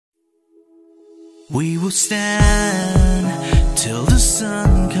We will stand till the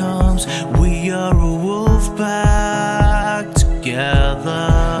sun comes. We are a wolf pack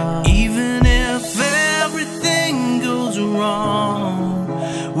together. Even if everything goes wrong,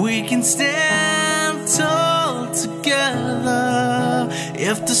 we can stand tall together.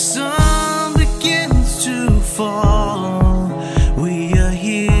 If the sun begins to fall, we are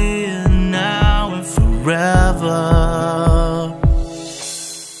here now and forever.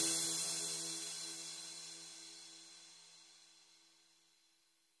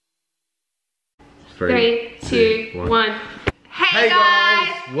 3, 2, 1. Hey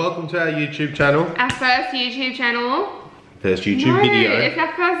guys! Welcome to our YouTube channel. Our first YouTube channel. First YouTube video. It's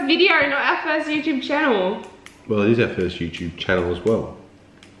our first video, not our first YouTube channel. Well, it is our first YouTube channel as well.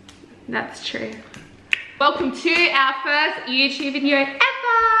 That's true. Welcome to our first YouTube video ever!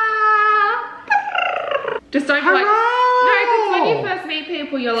 Just don't be like, no, because when you first meet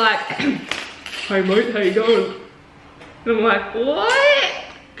people, you're like, hey mate, how you going? And I'm like, what?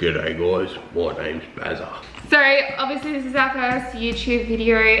 G'day guys, my name's Bazza. So obviously this is our first YouTube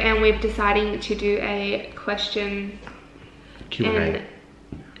video and we've decided to do a question Q&A.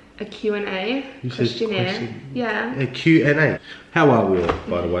 A Q&A questionnaire. Yeah. A Q&A. How are we all,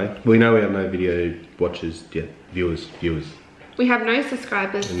 by the way? We know we have no video watchers yet. Viewers. We have no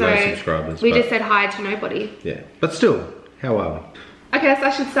subscribers, and so no subscribers, we just said hi to nobody. Yeah, but still, how are we? Okay, so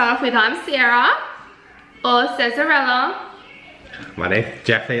I should start off with I'm Sarah or Cesarella. My name's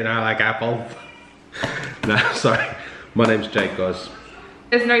Jeffy and I like apples. No, sorry. My name's Jake, guys.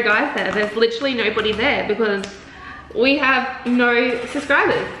 There's no guys there. There's literally nobody there because we have no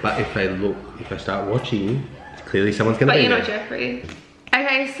subscribers. But if I start watching you, clearly someone's gonna be there. But you're not Jeffrey.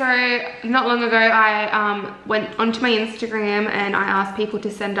 Okay, so not long ago I went onto my Instagram and I asked people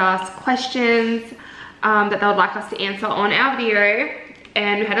to send us questions that they would like us to answer on our video.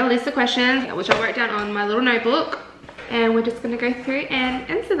 And we had a list of questions, which I wrote down on my little notebook. And we're just gonna go through and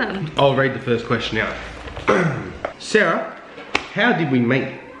answer them. I'll read the first question out. Sarah, how did we meet?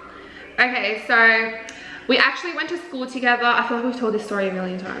 Okay, so we actually went to school together. I feel like we've told this story a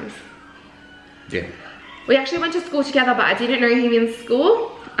million times. Yeah. We actually went to school together, but I didn't know him in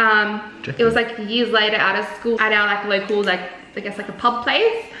school. It was like years later out of school at our like local, like I guess like a pub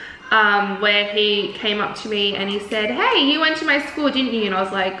place. Where he came up to me and he said, hey, you went to my school, didn't you? And I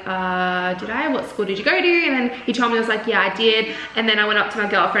was like, did I? What school did you go to? And then he told me, I was like, yeah, I did. And then I went up to my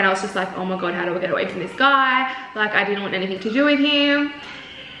girlfriend. I was just like, oh my God, how do I get away from this guy? Like, I didn't want anything to do with him.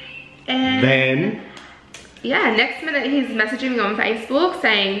 And then? Yeah, next minute he's messaging me on Facebook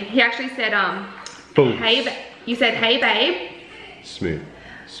saying, he actually said, you said, hey babe. Smooth.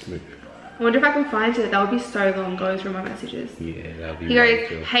 I wonder if I can find it. That would be so long going through my messages. Yeah, that would be. He goes,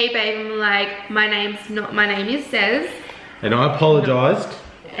 hey babe, I'm like, my name is Cez. And I apologized.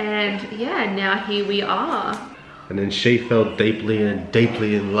 And yeah, now here we are. And then she fell deeply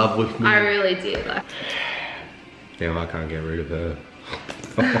in love with me. I really did. Now I can't get rid of her.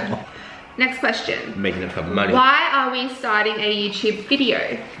 Next question. Making it for money. Why are we starting a YouTube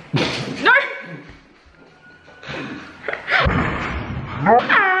video? No!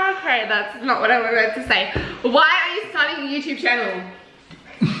 Okay, that's not what I wanted to say. Why are you starting a YouTube channel?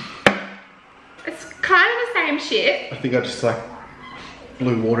 It's kind of the same shit. I think I just like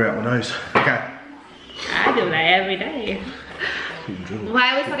blew water out my nose. Okay. I do that every day.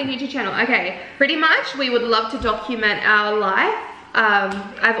 Why are we starting a YouTube channel? Okay, pretty much we would love to document our life.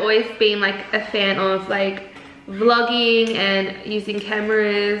 I've always been like a fan of like vlogging and using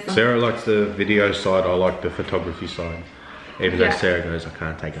cameras. Sarah likes the video side, I like the photography side. Even though Sarah goes, I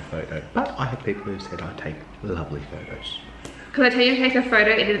can't take a photo. But I have people who said I take lovely photos. Because I tell you to take a photo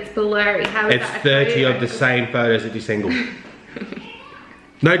and it's blurry. How is that? It's 30 of the same photos every single.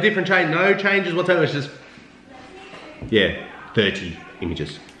 No different change, no changes whatsoever. It's just, yeah, 30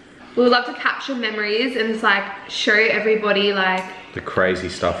 images. We would love to capture memories and just like show everybody like the crazy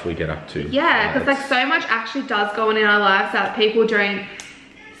stuff we get up to. Yeah, because like so much actually does go on in our lives that people don't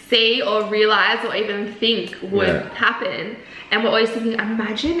see or realize or even think would happen. And we're always thinking,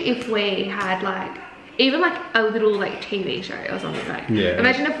 imagine if we had like even like a little like TV show or something like. Yeah.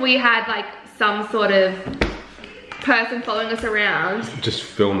 Imagine if we had like some sort of person following us around. Just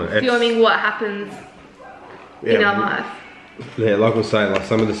film it. Filming what happens in our life. Yeah, like we're saying, like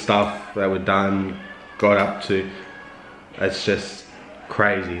some of the stuff that we've done, got up to, it's just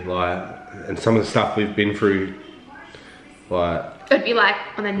crazy. Like, and some of the stuff we've been through, like. It'd be like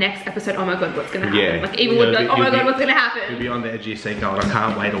on the next episode, oh my God, what's gonna happen? Yeah. Like even would be like, oh my God, what's gonna happen? You'd be on the edge of your seat going, I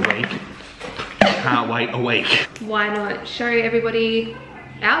can't wait a week. I can't wait a week. Why not show everybody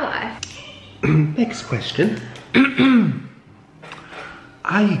our life? Next question.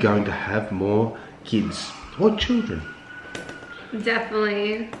 Are you going to have more kids or children.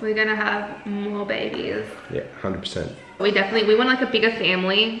 Definitely, we're gonna have more babies. Yeah, 100%. We want like a bigger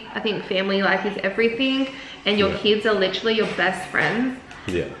family. I think family life is everything, and your kids are literally your best friends.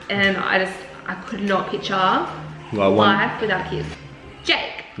 Yeah. And I could not picture life without kids.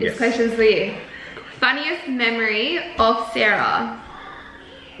 Jake, this question's for you. Funniest memory of Sarah?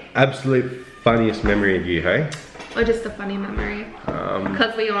 Absolute funniest memory of you, hey? Or just a funny memory?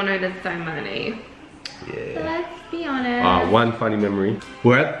 Because we all know there's so many. Yeah. So let's be honest. One funny memory.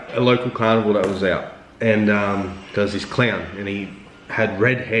 We're at a local carnival that was out, and there was this clown, and he had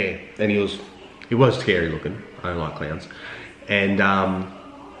red hair, and he was scary looking. I don't like clowns. And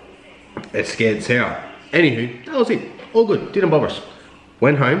it scared Sarah. Anywho, that was it. All good, didn't bother us.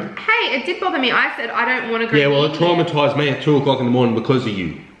 Went home. Hey, it did bother me. I said I don't want to go near him. Yeah, well, it traumatized me at 2 o'clock in the morning because of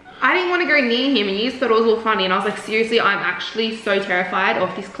you. I didn't want to go near him, and you just thought it was all funny, and I was like, seriously, I'm actually so terrified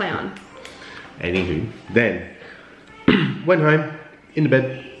of this clown. Anywho, then went home, in the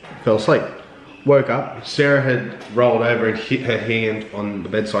bed, fell asleep. Woke up, Sarah had rolled over and hit her hand on the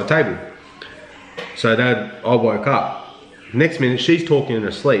bedside table. So then I woke up. Next minute, she's talking in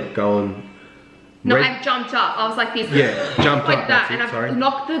her sleep, going... No, I jumped up. I was like this. Yeah, jumped like up, that, that's it, and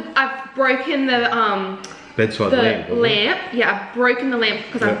I've broken the bedside lamp. Yeah, I've broken the lamp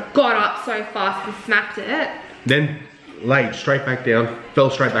because I got up so fast and smacked it. Then laid straight back down, fell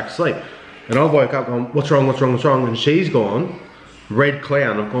straight back asleep. And I woke up going, what's wrong, what's wrong, what's wrong? And she's gone, red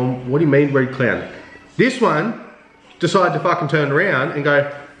clown. I've gone, what do you mean red clown? This one decided to fucking turn around and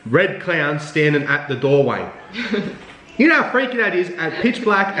go, red clown standing at the doorway. You know how freaking that is at pitch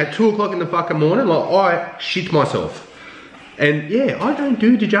black at 2 o'clock in the fucking morning? Like, I shit myself. And yeah, I don't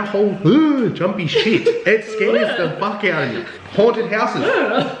do the whole jumpy shit. It scares the fuck out of me. Haunted houses.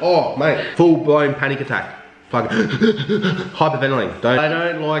 Oh, mate, full blown panic attack. Fucking hyperventilating. I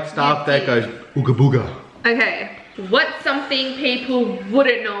don't like stuff that goes ooga booga. Okay, what's something people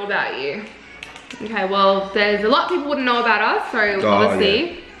wouldn't know about you? Okay, well, there's a lot of people wouldn't know about us, so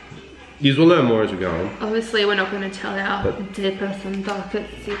obviously... Yeah. You will learn more as we go on. Obviously, we're not going to tell our deepest and darkest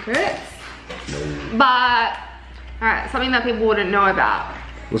secrets. No. But, alright, something that people wouldn't know about.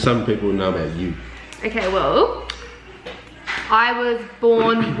 Well, some people would know about you. Okay, well, I was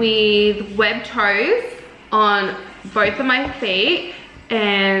born with webbed toes on both of my feet,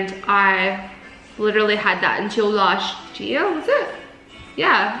 and I literally had that until last year, was it?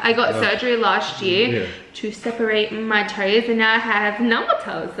 Yeah, I got surgery last year to separate my toes, and now I have normal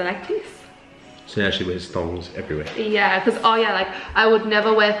toes, so like this. So now she wears thongs everywhere. Yeah, because like I would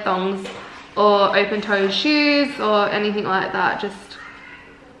never wear thongs or open toe shoes or anything like that. Just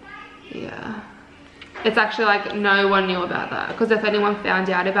yeah, it's actually like no one knew about that, because if anyone found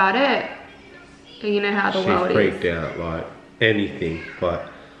out about it, you know how the world is. She freaked out like anything. Like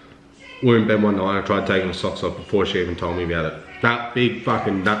we were in bed one night, I tried taking the socks off before she even told me about it. That big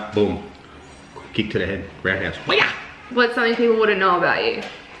fucking nut, boom, kick to the head, roundhouse. What's something people wouldn't know about you?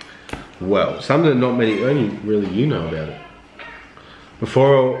 Well, something that not many, only really you know about it.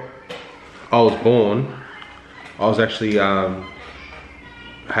 Before I was born, I was actually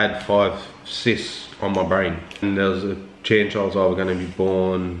had 5 cysts on my brain, and there was a chance I was either going to be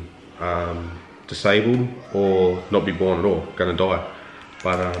born disabled or not be born at all, going to die.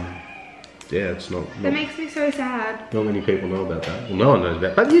 But yeah, it's not. That makes me so sad. Not many people know about that. Well, no one knows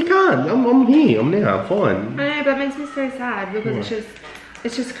about that. But you can't. I'm here. I'm now. I'm fine. I know, but it makes me so sad because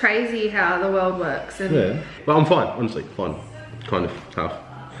it's just crazy how the world works. And yeah, but I'm fine. Honestly, fine. Kind of tough.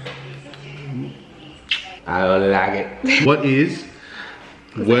 I like it. What is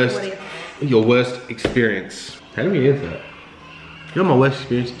your worst experience? How do we answer that? You know my worst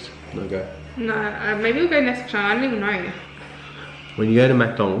experiences? No go. No, maybe we'll go next question. I don't even know. When you go to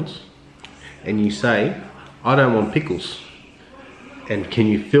McDonald's and you say, I don't want pickles, and can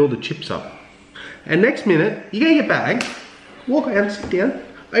you fill the chips up? And next minute, you get your bag, walk around, sit down,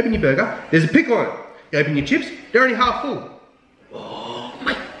 open your burger, there's a pickle on it. You open your chips, they're only half full. Oh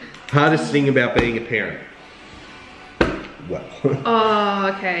my. Hardest thing about being a parent. Well.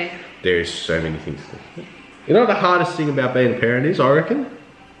 Oh, okay. There is so many things. You know what the hardest thing about being a parent is, I reckon?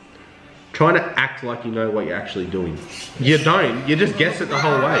 Trying to act like you know what you're actually doing. You don't, you just guess it the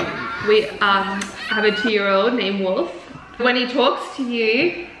whole way. We have a 2-year-old named Wolf. When he talks to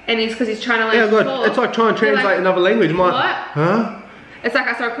you, and it's because he's trying to learn to talk. It's like trying to translate another language. I'm like, what? Huh? It's like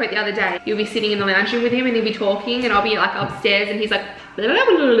I saw a quote the other day. You'll be sitting in the lounge room with him and he'll be talking, and I'll be like upstairs and he's like, blah, blah,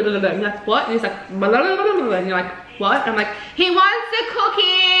 blah, blah, blah, blah. And you're like, what? And he's like, blah, blah, blah, blah, blah. And you're like, what? And I'm like, he wants a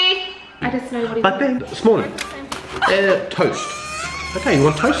cookie. I just know what he wants. But then, this morning, toast. Okay, you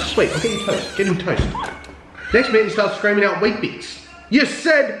want toast? Sweet, I'll get you toast. Get him toast. Next minute, he starts screaming out wheat bix. You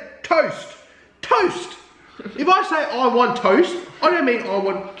said toast. toast. If I say I want toast, I don't mean I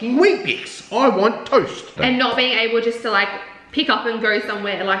want Wheat Bix. I want toast. And not being able just to like pick up and go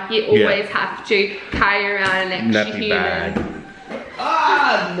somewhere. Like you always have to carry around an extra Nappy human. bag.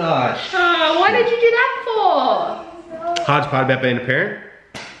 Ah, nice. Oh, why did you do that for? Hardest part about being a parent?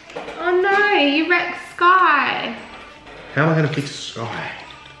 Oh no, you wrecked Sky. How am I going to fix Sky?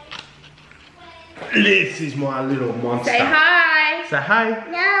 This is my little monster. Say hi. Say hi.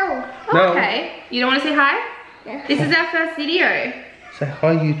 No. No. Okay. You don't want to say hi? No. This is our first video. Say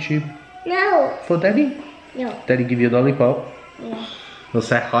hi, YouTube. No. For Daddy? No. Daddy give you a lollipop. Yeah. We'll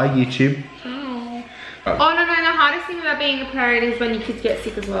say hi, YouTube. Hi. Oh no, the hardest thing about being a parent is when your kids get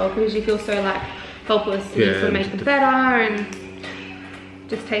sick as well, because you feel so like helpless and you just want to make them better, and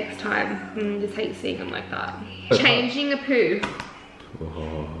just takes time and just hates seeing them like that. Changing a poo.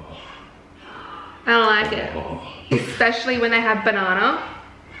 Oh. I don't like it. Especially when they have banana.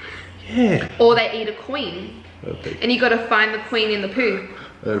 Yeah. Or they eat a queen. And you gotta find the queen in the poo.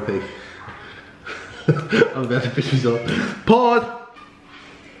 I'm about to piss myself. Pause.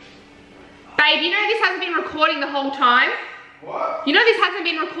 Babe, you know this hasn't been recording the whole time? What? You know this hasn't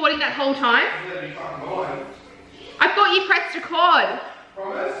been recording that whole time? I thought you pressed record.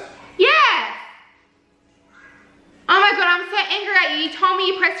 Promise? Yeah. Oh my god, I'm so angry at you. You told me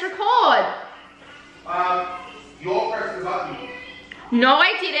you pressed record. You're pressing the button. No,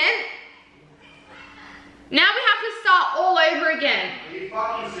 I didn't. Now we have to start all over again. Are you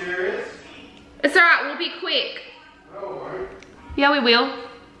fucking serious? It's alright, we'll be quick. No, I won't. Yeah, we will.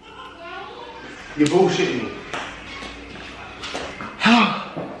 You're bullshitting me.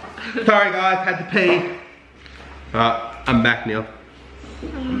 Sorry guys, had to pee. I'm back now.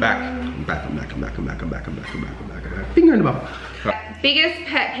 I'm back. Finger in the mouth. Biggest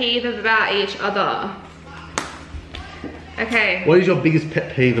pet peeve about each other. Okay. What is your biggest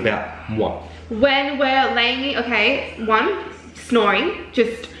pet peeve about what? When we're laying, okay, one, snoring.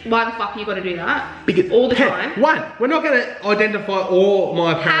 Just, why the fuck you gotta do that? Biggest all the pet. time. One, we're not gonna identify all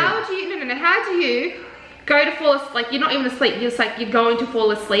my parents. How do you, no, how do you go to fall asleep, like you're not even asleep, you're just like, you're going to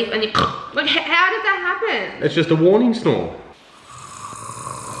fall asleep and you, like how does that happen? It's just a warning snore.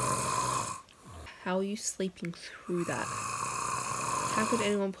 How are you sleeping through that? How could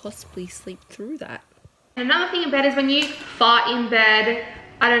anyone possibly sleep through that? Another thing in bed is when you fart in bed,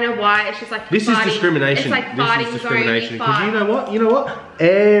 I don't know why, it's just like This farting. is discrimination. It's like This farting is discrimination. zone, Because you know what?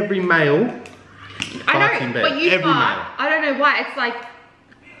 Every male I farts know, in bed. but you Every fart, male. I don't know why, it's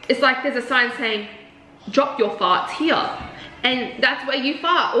like there's a sign saying, drop your farts here. And that's where you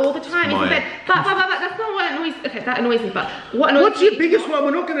fart all the time in bed. But that's not what annoys, okay, that annoys me, but what annoys What's me, your biggest one? We're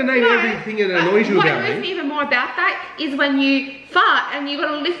not going to name everything that annoys you what about annoys me. me even more about that is when you fart and you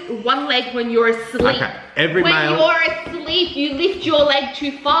gotta lift one leg when you're asleep. Okay, every when male. you're asleep, you lift your leg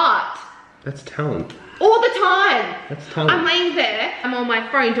to fart. That's talent. All the time. That's talent. I'm laying there, I'm on my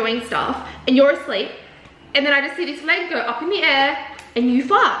phone doing stuff, and you're asleep, and then I just see this leg go up in the air, and you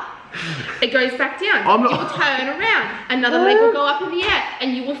fart. It goes back down. I'm not- You will turn around. Another leg will go up in the air,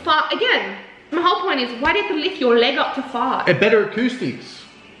 and you will fart again. My whole point is, why do you have to lift your leg up to fart? And better acoustics.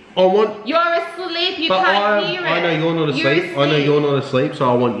 I want. You're asleep, you But can't hear it. I know you're not asleep. I know you're not asleep, so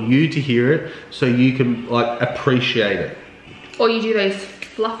I want you to hear it so you can like appreciate it. Or you do those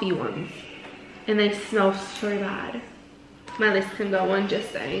fluffy ones, and they smell so bad. My list can go on,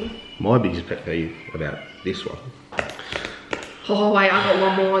 just saying. My biggest pet peeve about this one. Oh wait, I got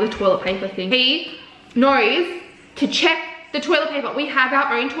one more, the toilet paper thing. He knows to check the toilet paper. We have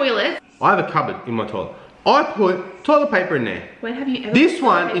our own toilets. I have a cupboard in my toilet. I put toilet paper in there. When have you ever This put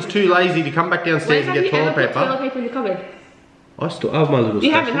toilet one is paper too in the lazy to come back cupboard? downstairs and When get have you toilet ever put paper. toilet paper in the cupboard? I still have my little You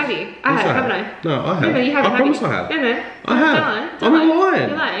stashes. haven't, have you? I Yes, have, haven't I? No, I have. No, you haven't, I promise I have. No, no. I have. Don't lie. I'm not lying.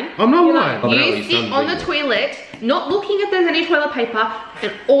 You're lying. I'm not You're lying. lying. I know You what sit he's on done the to toilet, not looking if there's any toilet paper,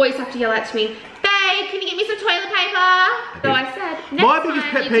 and always have to yell out to me, babe, can you get me some toilet paper? So I said, next My biggest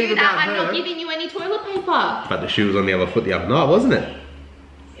time pet you peeve do that, about I'm her- not giving you any toilet paper. But the shoe was on the other foot the other night, wasn't it?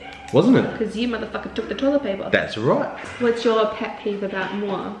 Wasn't it? Because you motherfucker took the toilet paper. That's right. What's your pet peeve about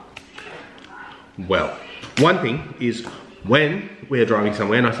moi? Well, one thing is when we're driving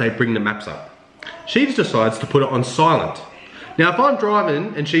somewhere and I say bring the maps up, she just decides to put it on silent. Now if I'm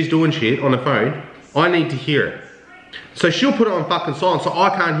driving and she's doing shit on the phone, I need to hear it. So she'll put it on fucking silent so I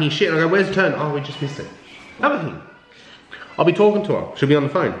can't hear shit. And I go, where's the turn? Oh, we just missed it. Another thing, I'll be talking to her, she'll be on the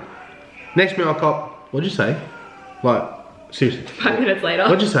phone. Next minute I'll cop, what'd you say? Like, seriously. 5 minutes later.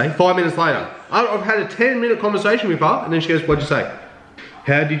 What'd you say? 5 minutes later. I've had a 10-minute conversation with her and then she goes, what'd you say?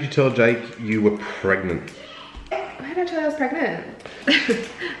 How did you tell Jake you were pregnant? Why did I tell you I was pregnant?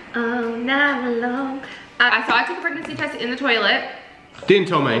 Oh, not alone. So I took a pregnancy test in the toilet Didn't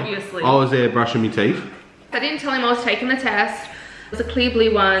tell me. Obviously. I was there brushing my teeth. I didn't tell him I was taking the test. It was a clear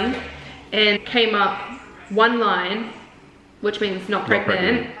blue one and came up one line, which means not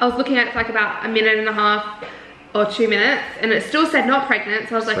pregnant. I was looking at it for like about a minute and a half or 2 minutes and it still said not pregnant.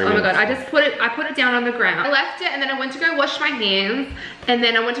 So I was like, oh my God, I put it down on the ground. I left it and then I went to go wash my hands and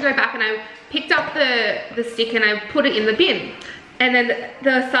then I went to go back and I picked up the stick and I put it in the bin. And then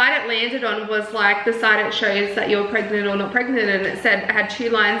the side it landed on was like the side it shows that you're pregnant or not pregnant, and it said, it had 2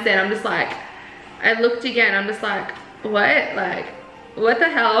 lines there. I'm just like, I looked again, I'm just like, what? Like, what the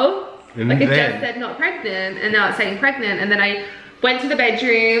hell? And like then, it just said not pregnant and now it's saying pregnant. And then I went to the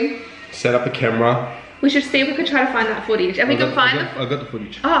bedroom. Set up a camera. We should see if we could try to find that footage. If we can find the I got the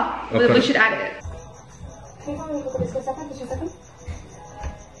footage. Oh, we should add it. Can you come and look at this for a second? Just a second.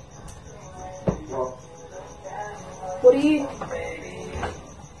 What are you?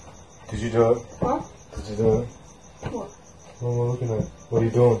 Did you do it? Huh? Did you do it? What? What am I looking at? What are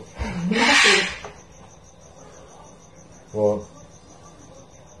you doing? Nothing. What?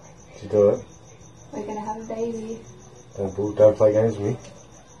 Did you do it? We're gonna have a baby. Don't play games with me.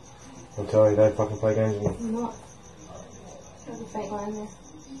 I'm telling you, don't fucking play games with me. I'm not. There's a fake line there.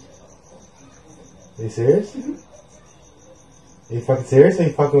 Are you serious? Are you fucking serious or are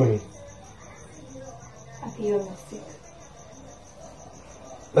you fucking with me? I think you're sick.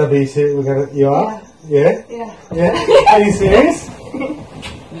 No, but you serious? You are? Yeah? Yeah. Yeah? Are you serious?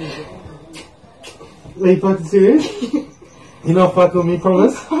 Are you fucking serious? You're not fucking with me,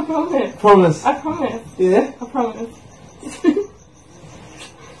 promise? I promise. Promise. I promise. Yeah? I promise.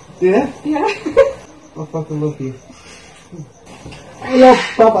 Yeah? Yeah. I'll fucking love you. Look,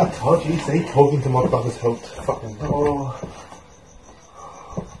 Bob, I told you, see, talking to my brothers helped. Fucking. Oh.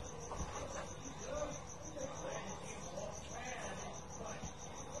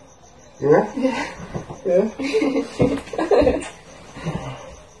 Yeah? Yeah. Yeah?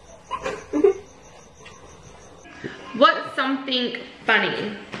 What's something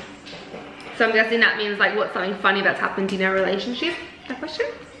funny? So I'm guessing that means like what's something funny that's happened in our relationship? That question?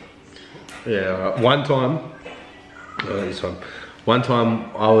 Yeah, one time, one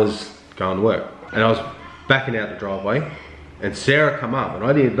time I was going to work and I was backing out the driveway and Sarah come up and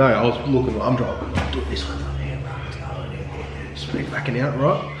I didn't know, I was looking, I'm driving, I'm doing this one, just backing out,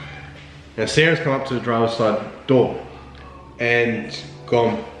 right? And Sarah's come up to the driver's side door and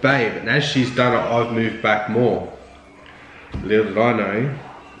gone, babe, and as she's done it, I've moved back more. Little did I know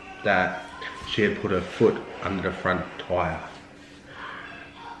that she had put her foot under the front tyre.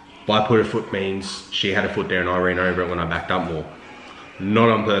 By put her foot means she had her foot there and I ran over it when I backed up more. Not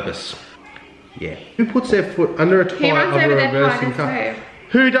on purpose. Yeah. Who puts their foot under a tyre of a reversing car?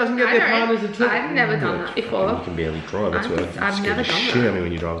 Who doesn't get their partners a tip? I've never done that before. You can barely drive, that's what I've never done shit out of me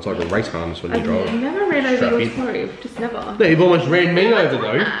when you drive. It's like a race harness when you drive. I've never ran over your toe, just never. No, you've almost ran me over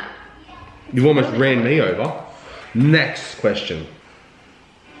though. You've almost ran me over. Next question.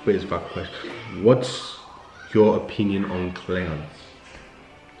 Where's the fucking question? What's your opinion on clowns?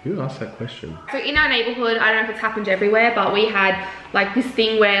 Who asked that question? So in our neighbourhood, I don't know if it's happened everywhere, but we had like this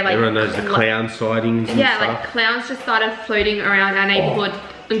thing where like everyone knows the clown sightings and yeah, stuff. like clowns just started floating around our neighbourhood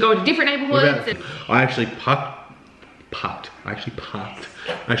and going to different neighbourhoods. And I actually packed my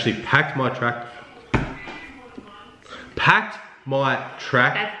track. Packed my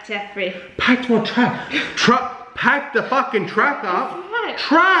track. that's Jeffrey. Packed my track. Packed the fucking track up. What?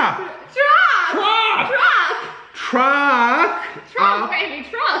 Truck. Baby,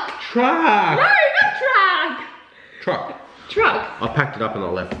 truck. Truck. No, not truck. Truck. Truck. I packed it up and I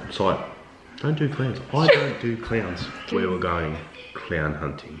left side. Don't do clowns. I don't do clowns. Where we're going clown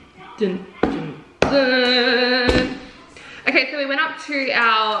hunting. Dun, dun, dun. Okay, so we went up to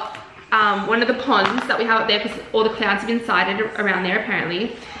our one of the ponds that we have up there because all the clowns have been sighted around there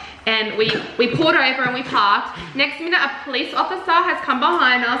apparently. And we pulled over and we parked. Next minute, a police officer has come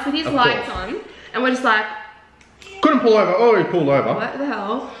behind us with his lights on, and we're just like, couldn't pull over. Oh, he pulled over. what the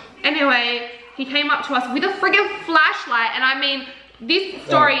hell? Anyway, he came up to us with a friggin' flashlight, and I mean, this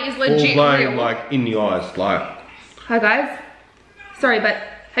story is legit real. Like in the eyes, like. Hi guys. Sorry, but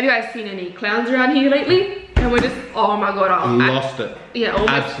have you guys seen any clowns around here lately? And we're just, oh my god, Lost it. Yeah,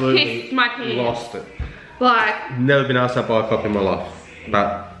 almost absolutely pissed my pants. lost it. Like, Never been asked that by a cop in my life,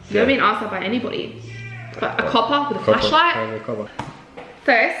 but. never been asked that by anybody. But a copper with a flashlight.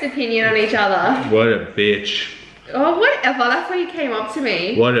 First opinion on each other. What a bitch. Oh, whatever. That's why you came up to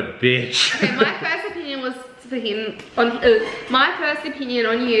me. What a bitch. Okay, my first opinion was for him. My first opinion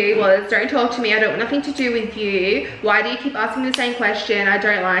on you was, don't talk to me. I don't want nothing to do with you. Why do you keep asking the same question? I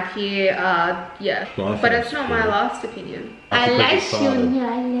don't like you. Yeah. But it's not my last opinion. I like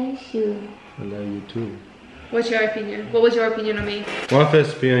you. I love you too. What's your opinion? What was your opinion on me? My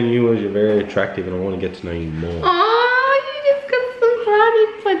first opinion on you was you're very attractive and I want to get to know you more. Oh, you just got some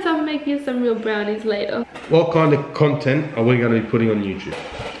brownie points. I'll make you some real brownies later. What kind of content are we going to be putting on YouTube?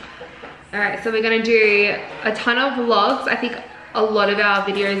 Alright, so we're going to do a ton of vlogs. I think a lot of our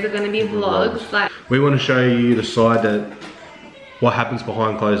videos are going to be vlogs. Like, we want to show you the side that what happens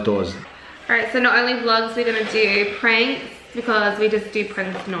behind closed doors. Alright, so not only vlogs, we're going to do pranks, because we just do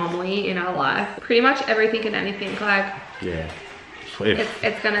pranks normally in our life. Pretty much everything and anything, like, yeah,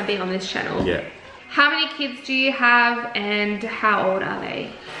 it's going to be on this channel. Yeah. How many kids do you have and how old are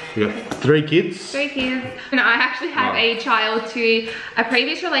they? We got 3 kids. 3 kids. And I actually have a child to a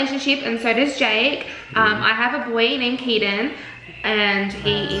previous relationship, and so does Jake. I have a boy named Keaton, and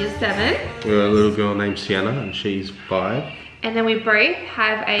he is 7. We got a little girl named Sienna, and she's 5. And then we both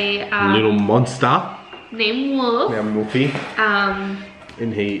have a little monster named Wolf. Named Wolfie.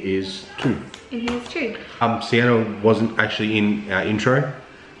 And he is 2. he is 2. Sienna wasn't actually in our intro,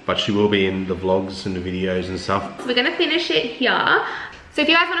 but she will be in the vlogs and the videos and stuff. So we're gonna finish it here. So if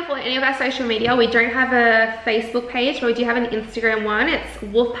you guys want to follow any of our social media, we don't have a Facebook page, but we do have an Instagram one. It's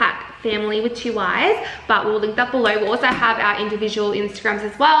WOLFPACKFAMILY with 2 Y's, but we'll link that below. We'll also have our individual Instagrams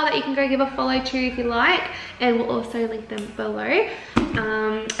as well that you can go give a follow to if you like, and we'll also link them below.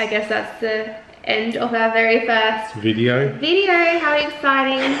 I guess that's the end of our very first video. How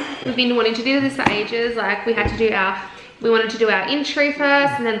exciting. We've been wanting to do this for ages. Like, we wanted to do our intro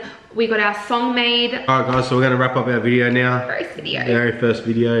first, and then we got our song made. Alright guys, so we're going to wrap up our video now. Very first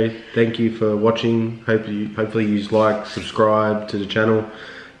video. Thank you for watching. Hopefully you like, subscribe to the channel,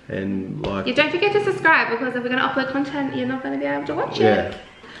 and like. Yeah, don't forget to subscribe, because if we're going to upload content, you're not going to be able to watch it.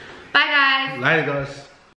 Bye guys. Later guys.